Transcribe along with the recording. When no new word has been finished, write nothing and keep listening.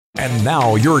And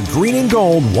now your Green and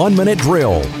Gold 1-minute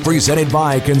drill, presented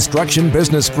by Construction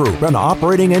Business Group and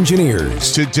Operating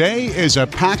Engineers. Today is a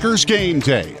Packers game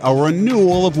day, a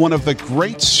renewal of one of the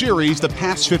great series the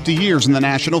past 50 years in the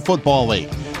National Football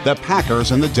League, the Packers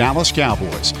and the Dallas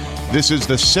Cowboys. This is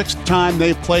the 6th time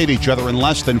they've played each other in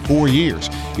less than 4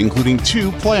 years, including 2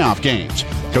 playoff games.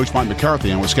 Coach Mike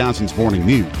McCarthy on Wisconsin's Morning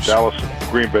News. Dallas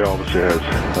and Green Bay obviously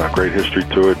has a great history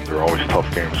to it. They're always tough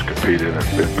games to compete in,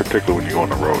 and particularly when you go on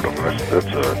the road. I mean, that's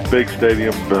a big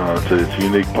stadium. It's a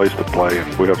unique place to play,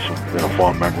 and we have some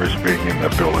fond memories of being in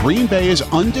that building. Green Bay is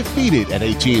undefeated at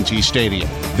AT&T Stadium.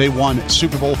 They won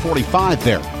Super Bowl 45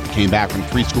 there. Came back from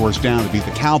 3 scores down to beat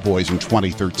the Cowboys in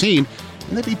 2013.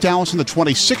 And they beat Dallas in the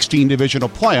 2016 divisional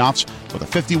playoffs with a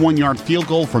 51-yard field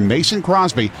goal from Mason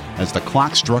Crosby as the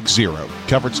clock struck 0.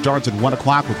 Coverage starts at 1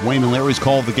 o'clock with Wayne and Larry's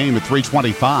call of the game at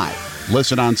 3:25.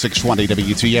 Listen on 620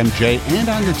 WTMJ and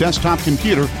on your desktop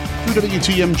computer through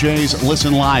WTMJ's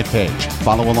Listen Live page.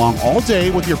 Follow along all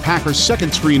day with your Packers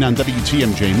Second Screen on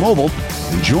WTMJ Mobile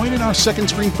and join in our Second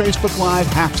Screen Facebook Live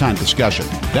halftime discussion.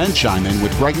 Then chime in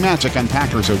with Greg Matzik on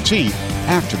Packers OT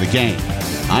after the game.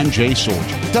 I'm Jay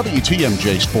Sorge,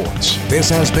 WTMJ Sports. This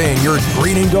has been your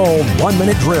Green and Gold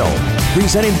 1-minute drill,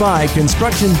 presented by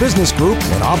Construction Business Group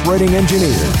and Operating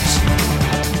Engineers.